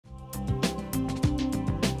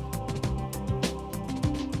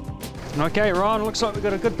Okay, Ryan, looks like we've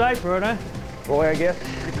got a good day for it, eh? Boy, I guess.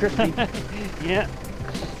 Pretty crispy. Yeah.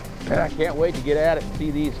 And I can't wait to get at it and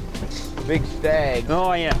see these big stags.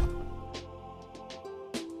 Oh, yeah.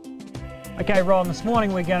 Okay, Ron, this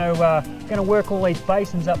morning we're going to work all these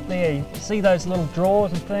basins up there. You see those little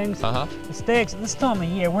drawers and things? Uh-huh. The stags, at this time of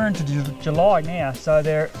year, we're into July now, so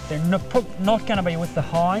they're not going to be with the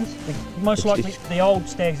hinds. Most likely the old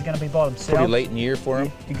stags are going to be by themselves. Pretty late in the year for them?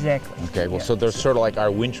 Yeah, exactly. Okay, well, so they're sort of like our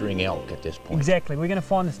wintering elk at this point. Exactly. We're going to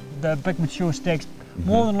find the big mature stags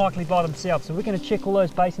more than likely by themselves. So we're going to check all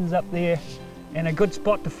those basins up there, and a good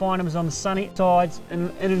spot to find them is on the sunny sides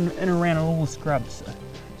and around all the scrubs.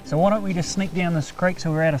 So why don't we just sneak down this creek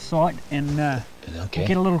so we're out of sight and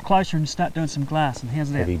get a little closer and start doing some glassing.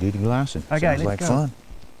 How's that? Heavy duty glassing. Okay, sounds like go. fun.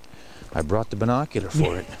 I brought the binocular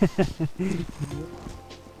for it.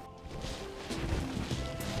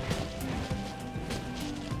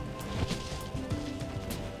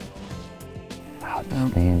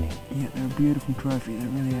 Outstanding. Yeah, they're a beautiful trophy. They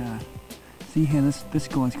really are. See how this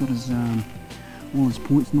guy's got his all his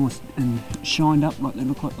points nice and shined up like they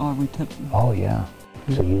look like ivory tip. Oh yeah.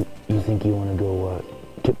 So you think you want to go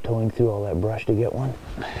tiptoeing through all that brush to get one?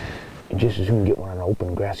 You just as soon get one on an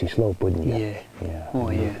open grassy slope, wouldn't you? Yeah. Yeah. Oh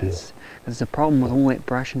yeah. There's a problem with all that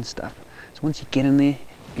brush and stuff. So once you get in there,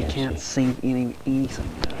 you can't see anything.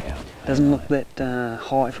 Yeah. It doesn't look that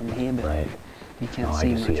high from here, but right. You can't no, see I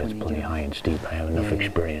can much see when it's you plenty get high and steep. I have enough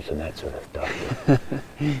experience in that sort of stuff.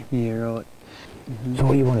 Yeah, right. So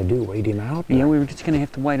what do you want to do? Wait him out? Yeah, we were just going to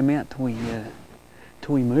have to wait him out till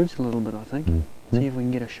he moves a little bit, I think. See if we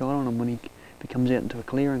can get a shot on him when he comes out into a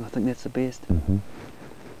clearing. I think that's the best.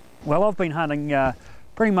 Well, I've been hunting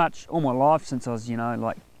pretty much all my life since I was,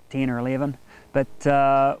 like 10 or 11.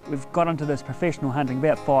 But we've got into this professional hunting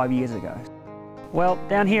about 5 years ago. Well,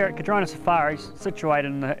 down here at Cardrona Safaris, situated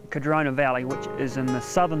in the Cardrona Valley, which is in the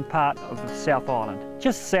southern part of the South Island,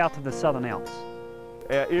 just south of the Southern Alps.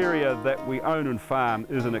 Our area that we own and farm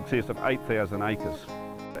is in excess of 8,000 acres.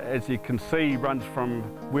 As you can see, runs from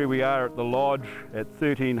where we are at the lodge at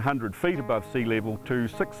 1,300 feet above sea level to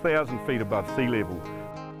 6,000 feet above sea level.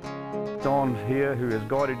 Don here, who has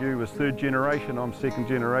guided you, was third generation, I'm second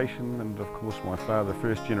generation, and of course my father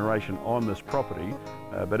first generation on this property.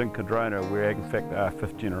 But in Cardrona, we're in fact our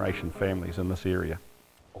fifth generation families in this area.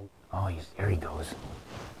 Oh, there he goes.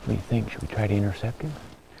 What do you think? Should we try to intercept him?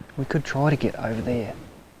 We could try to get over there.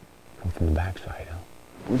 Come from the backside, huh?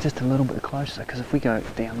 We're just a little bit closer, because if we go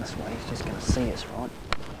down this way, he's just going to see us, right?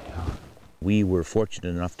 Yeah. We were fortunate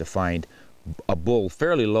enough to find a bull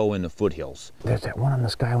fairly low in the foothills. There's that one on the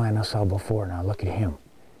skyline I saw before. Now look at him.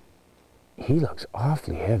 He looks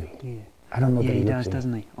awfully heavy. Yeah. I don't know. Yeah, that he looks does,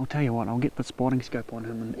 doesn't he? I'll tell you what, I'll get the spotting scope on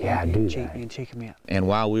him and check him out. And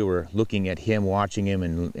while we were looking at him, watching him,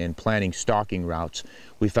 and planning stalking routes,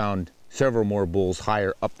 we found several more bulls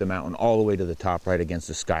higher up the mountain, all the way to the top right against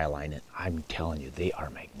the skyline. And I'm telling you, they are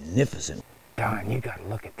magnificent. Don, you got to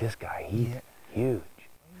look at this guy. He's huge.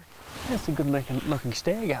 That's a good looking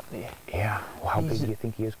stag up there. Yeah. Well, how big do you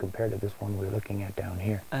think he is compared to this one we're looking at down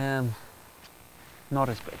here? Not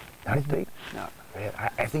as big. Not as big? No.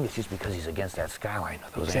 I think it's just because he's against that skyline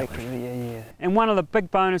of those Exactly, antlers. yeah. And one of the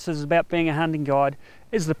big bonuses about being a hunting guide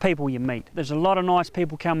is the people you meet. There's a lot of nice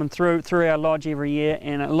people coming through our lodge every year,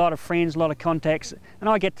 and a lot of friends, a lot of contacts, and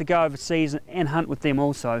I get to go overseas and hunt with them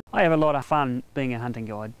also. I have a lot of fun being a hunting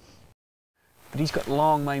guide. But he's got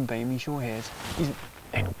long main beam, he sure has.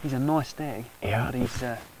 He's a nice stag. Yeah. But he's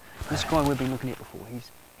this guy we've been looking at before.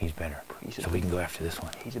 He's better. So we can go after this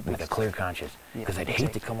one. He's a with a clear conscience. Because I'd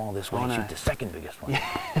hate to come all this way and shoot the second biggest one.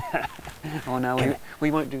 Yeah. Oh no, we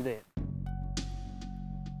won't do that.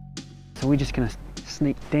 So we're just going to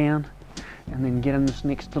sneak down and then get in this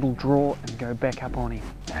next little draw and go back up on him.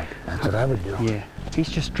 That's what I would do. Yeah. He's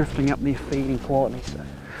just drifting up there feeding quietly, so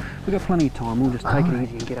we've got plenty of time. We'll just take it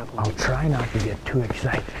easy and get up on him. I'll try not to get too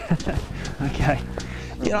excited. Okay.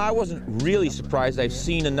 You know, I wasn't really surprised. I've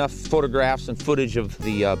seen enough photographs and footage of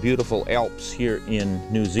the beautiful Alps here in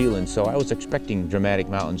New Zealand, so I was expecting dramatic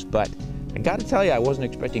mountains, but I gotta tell you, I wasn't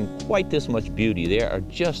expecting quite this much beauty. They are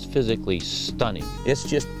just physically stunning. It's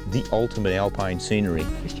just the ultimate alpine scenery.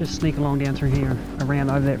 Let's just sneak along down through here,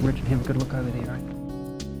 around over that ridge, and have a good look over there, right?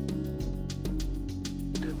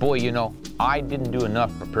 Boy, you know, I didn't do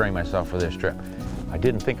enough preparing myself for this trip. I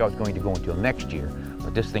didn't think I was going to go until next year.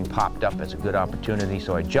 But this thing popped up as a good opportunity,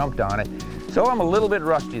 so I jumped on it. So I'm a little bit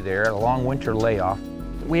rusty there, a long winter layoff.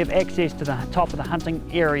 We have access to the top of the hunting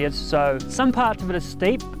areas, so some parts of it is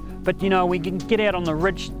steep, but you know, we can get out on the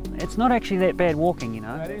ridge. It's not actually that bad walking, you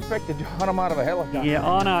know. I didn't expect to hunt them out of a helicopter. Yeah,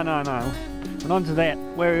 oh no. But on to that.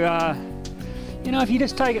 You know, if you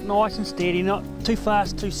just take it nice and steady, not too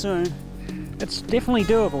fast too soon, it's definitely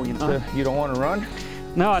doable, you know. You don't want to run?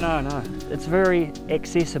 No, no, no. It's very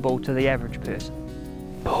accessible to the average person.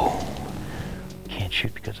 Boom. Can't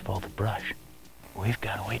shoot because of all the brush. We've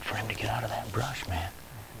got to wait for him to get out of that brush, man.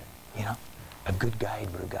 You know, a good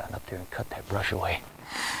guide would have gotten up there and cut that brush away.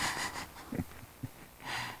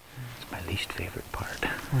 It's my least favorite part.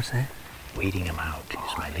 What's that? Waiting him out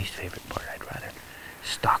is my least favorite part. I'd rather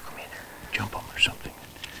stalk him in or jump him or something.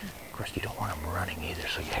 Of course, you don't want him running either,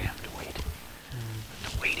 so you have to wait.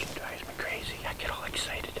 The waiting drives me crazy. I get all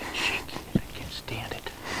excited and shaky. I can't stand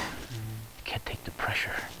it. I can't take the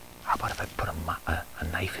pressure. How about if I put a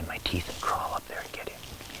knife in my teeth and crawl up there and get him?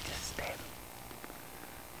 You just stab him.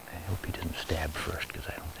 I hope he doesn't stab first, because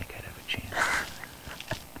I don't think I'd have a chance.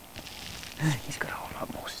 He's got a whole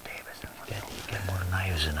lot more stabbers than me. He's got more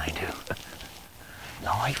knives than I do.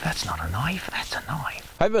 Knife? That's not a knife. That's a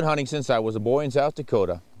knife. I've been hunting since I was a boy in South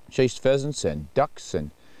Dakota. Chased pheasants and ducks,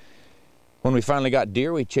 and when we finally got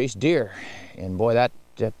deer, we chased deer. And boy, that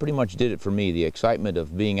pretty much did it for me. The excitement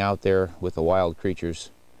of being out there with the wild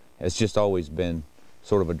creatures has just always been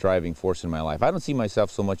sort of a driving force in my life. I don't see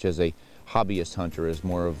myself so much as a hobbyist hunter as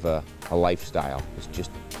more of a lifestyle. It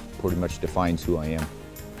just pretty much defines who I am.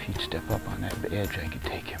 If he'd step up on that edge, I could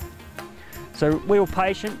take him. So we were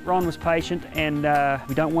patient, Ron was patient, and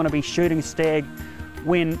we don't want to be shooting a stag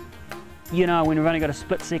when, you know, when we've only got a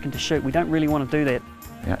split second to shoot. We don't really want to do that.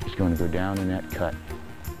 Yeah, he's going to go down in that cut.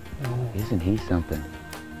 Oh. Isn't he something?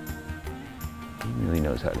 He really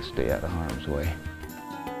knows how to stay out of harm's way.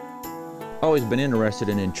 Always been interested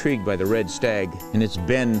and intrigued by the red stag, and it's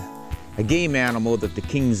been a game animal that the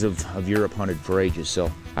kings of Europe hunted for ages.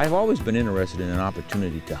 So I've always been interested in an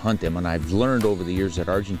opportunity to hunt them, and I've learned over the years that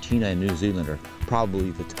Argentina and New Zealand are probably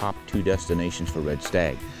the top 2 destinations for red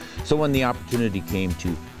stag. So when the opportunity came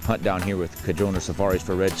to hunt down here with Cadrona Safaris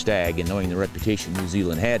for red stag, and knowing the reputation New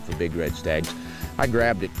Zealand had for big red stags, I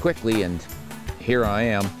grabbed it quickly, and here I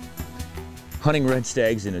am hunting red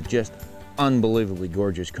stags in a just unbelievably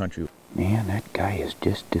gorgeous country. Man, that guy has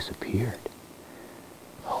just disappeared.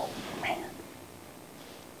 Oh, man.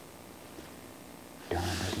 Don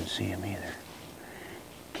doesn't see him either.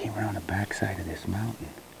 Came around the backside of this mountain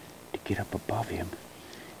to get up above him.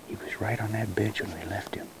 He was right on that bench when we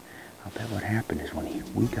left him. I'll bet what happened is when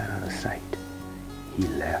we got out of sight, he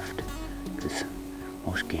left. Because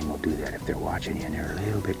most game will do that if they're watching you and they're a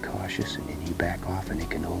little bit cautious, and then you back off and they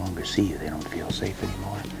can no longer see you. They don't feel safe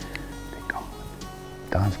anymore.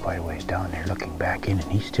 Don's quite a ways down there looking back in,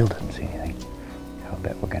 and he still doesn't see anything. I'll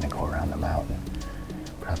bet we're going to go around the mountain.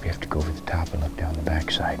 Probably have to go over the top and look down the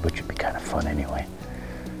backside, which would be kind of fun anyway.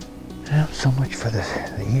 Well, so much for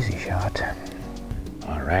the easy shot.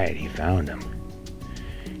 All right, he found him.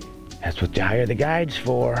 That's what you hire the guides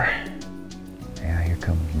for. Yeah, here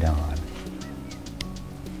comes Don.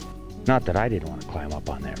 Not that I didn't want to climb up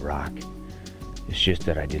on that rock. It's just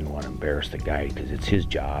that I didn't want to embarrass the guide, because it's his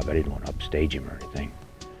job. I didn't want to upstage him or anything.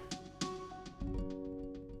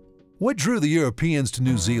 What drew the Europeans to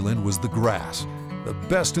New Zealand was the grass, the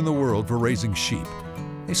best in the world for raising sheep.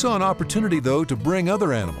 They saw an opportunity, though, to bring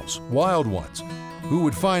other animals, wild ones, who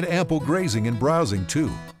would find ample grazing and browsing too.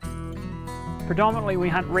 Predominantly we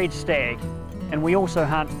hunt red stag, and we also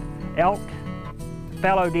hunt elk,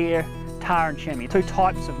 fallow deer, tar and chamois, 2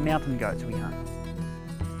 types of mountain goats we hunt.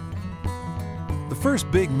 The first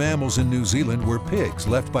big mammals in New Zealand were pigs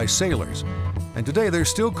left by sailors, and today they're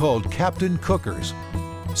still called captain cookers.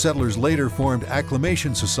 Settlers later formed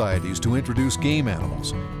acclimation societies to introduce game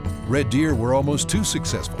animals. Red deer were almost too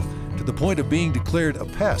successful, to the point of being declared a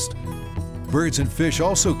pest. Birds and fish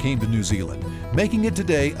also came to New Zealand, making it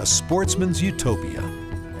today a sportsman's utopia.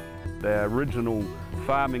 The original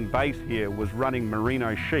farming base here was running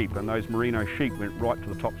merino sheep, and those merino sheep went right to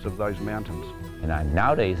the tops of those mountains. And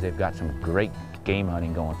nowadays they've got some great game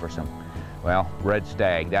hunting going for some, well, red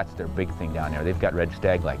stag. That's their big thing down there. They've got red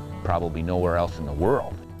stag like probably nowhere else in the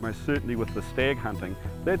world. Most certainly with the stag hunting,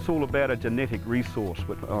 that's all about a genetic resource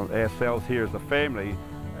which ourselves here as a family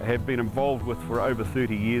have been involved with for over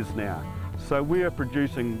 30 years now. So we are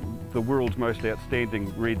producing the world's most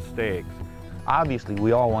outstanding red stags. Obviously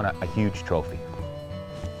we all want a huge trophy.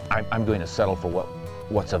 I'm going to settle for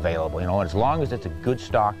what's available, you know, as long as it's a good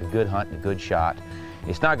stock, a good hunt, and a good shot.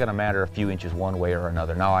 It's not going to matter a few inches one way or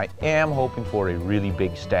another. Now I am hoping for a really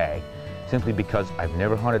big stag, simply because I've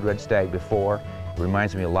never hunted red stag before. It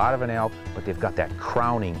reminds me a lot of an elk, but they've got that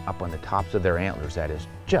crowning up on the tops of their antlers that is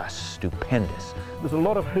just stupendous. There's a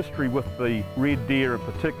lot of history with the red deer in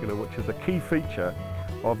particular, which is a key feature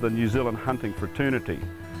of the New Zealand hunting fraternity.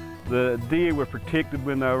 The deer were protected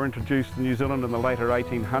when they were introduced to New Zealand in the later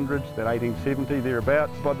 1800s, that 1870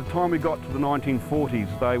 thereabouts. By the time we got to the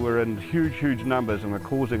 1940s, they were in huge, huge numbers and were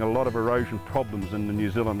causing a lot of erosion problems in the New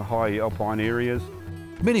Zealand high alpine areas.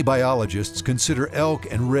 Many biologists consider elk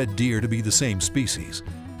and red deer to be the same species.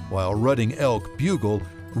 While rutting elk bugle,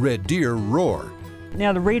 red deer roar.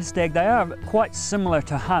 Now the red stag, they are quite similar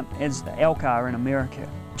to hunt as the elk are in America.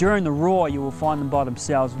 During the roar you will find them by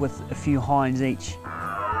themselves with a few hinds each.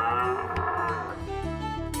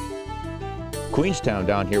 Queenstown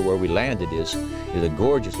down here where we landed is a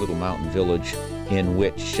gorgeous little mountain village in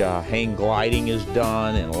which hang gliding is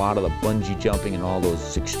done and a lot of the bungee jumping and all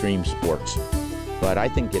those extreme sports. But I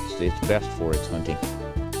think it's best for its hunting.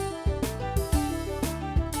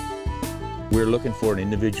 We're looking for an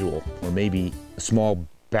individual or maybe a small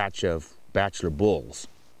batch of bachelor bulls.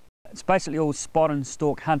 It's basically all spot and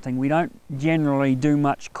stalk hunting. We don't generally do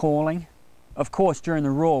much calling. Of course, during the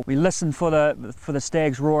roar, we listen for the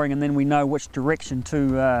stags roaring, and then we know which direction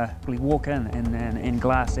to walk in and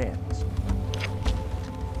glass at.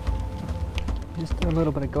 Just do a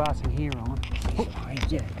little bit of glassing here on. Oh,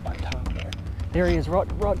 yeah, on top there. There he is, right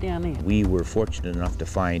down there. We were fortunate enough to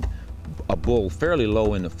find a bull fairly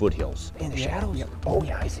low in the foothills. In the shadows? Yep. Oh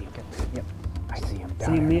yeah, I see him. Yep. I see him See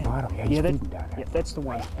down him at there? the bottom. Yeah, he's Yeah, feeding down there. yep, that's the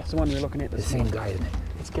one. That's the one we're looking at. The same guy, isn't it?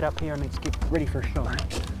 Let's get up here and let's get ready for a shot.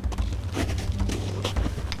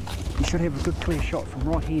 You should have a good clear shot from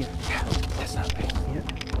right here. Yeah, that's not bad. Yep.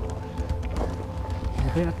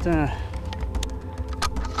 About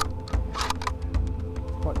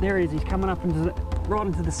right there he is. He's coming up into right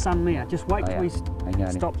into the sun there. Just wait till he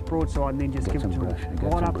stops broadside and then just give it to him.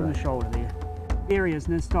 Right up in the shoulder there. There he is.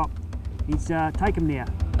 Now stop. He's take him now.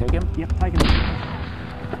 Take him? Yep, take him.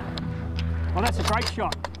 Well, that's a great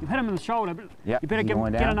shot. You've hit him in the shoulder, but Yep, you better get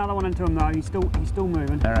down. another one into him though. He's still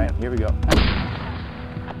moving. All right, here we go.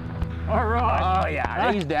 All right. Oh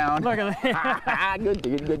yeah, he's down. Look at that.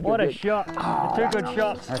 Good. What a shot. Oh, Two good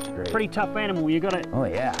shots. That's great. Pretty tough animal. You got it. Oh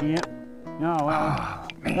yeah. Yep. Oh wow.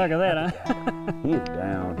 Look at that, huh? He's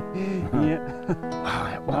down.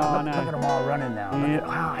 Yeah. Wow, no. look at them all running now. Yeah.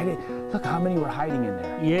 Wow, look how many were hiding in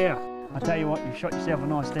there. Yeah. I tell you what, you shot yourself a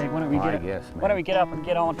nice stag. Why don't we Oh, get I it? guess, Why don't we get up and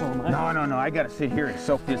get on to him, eh? No, I gotta sit here and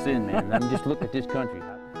soak this in, man. Let me just look at this country.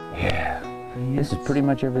 Yeah. This is pretty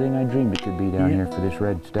much everything I dreamed it could be down here for this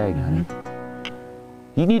red stag, honey.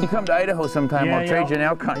 You need to come to Idaho sometime. I'll trade you an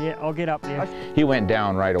elk hunt. Yeah, I'll get up there. He went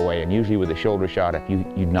down right away, and usually with a shoulder shot, if you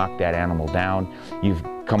knock that animal down, you've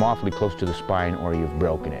come awfully close to the spine or you've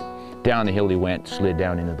broken it. Down the hill he went, slid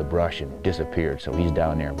down into the brush and disappeared, so he's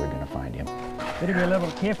down there. We're going to find him. Better be a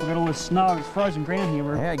little careful. We've got all this snow. It's frozen ground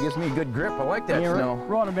here. Yeah, it gives me a good grip. I like that snow.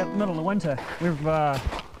 Right about the middle of the winter. We've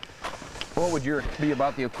What would your be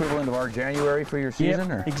about the equivalent of our January for your season?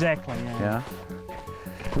 Yep, or? exactly. Yeah.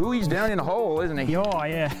 Ooh, he's down in the hole, isn't he? Oh,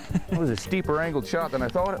 yeah. That was a steeper angled shot than I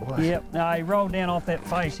thought it was. Yep. No, he rolled down off that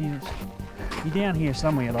face. He's down here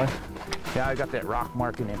somewhere, though. Yeah, I got that rock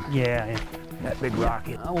marking him. Yeah. That big rock.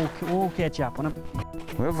 We'll catch up on him.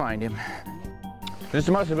 We'll find him. This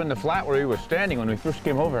must have been the flat where he was standing when we first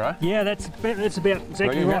came over, huh? Yeah, that's about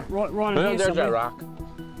exactly right in here. There's that rock.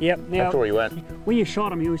 Yep. Now, that's where he went. Where you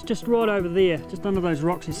shot him, he was just right over there, just under those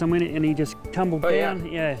rocks here somewhere, and he just tumbled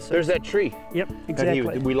down. Yeah. So there's that tree. Yep,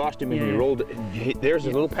 exactly. We lost him and he rolled. There's a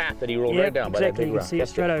little path that he rolled right down by that big rock. You can see it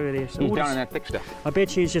straight over there. So he's down in that thick stuff. I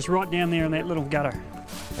bet you he's just right down there in that little gutter.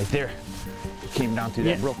 Right there. He came down through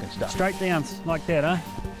that broken stuff. Straight down like that, huh?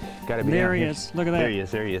 Gotta be there he is. Look at that. There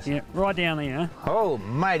he is. Yeah, right down there, huh? Oh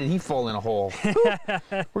my, did he fall in a hole.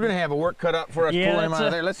 We're gonna have a work cut up for us pulling him out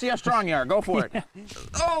of there. Let's see how strong you are. Go for it.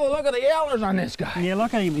 Oh, look at the yellers on this guy. Yeah,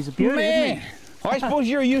 look at him. He's a beauty, isn't he? Well, I suppose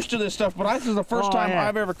you're used to this stuff, but this is the first time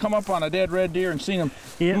I've ever come up on a dead red deer and seen him.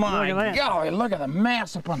 Yeah, my golly, look at the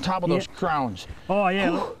mass up on top of those crowns. Oh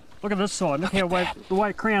yeah. Look at this side. Look how the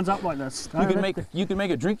way it crowns up like this. You can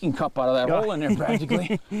make a drinking cup out of that hole in there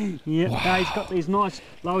practically. Yeah. Wow. Now he's got these nice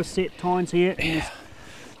low set tines here.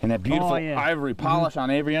 And that beautiful ivory polish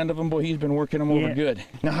on every end of them. Boy, he's been working them over good.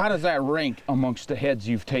 Now, how does that rank amongst the heads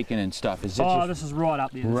you've taken and stuff? Is it this is right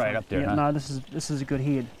up there. Right up there, yeah, huh? No, this is a good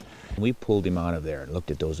head. We pulled him out of there and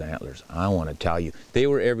looked at those antlers. I want to tell you, they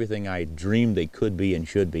were everything I dreamed they could be and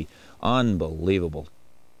should be. Unbelievable.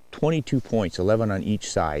 22 points, 11 on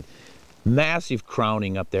each side. Massive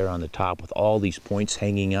crowning up there on the top with all these points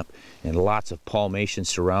hanging up and lots of palmations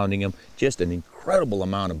surrounding them. Just an incredible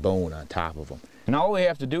amount of bone on top of them. And all we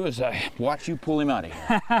have to do is watch you pull him out of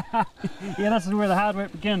here. Yeah, this is where the hard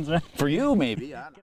work begins, huh? For you, maybe.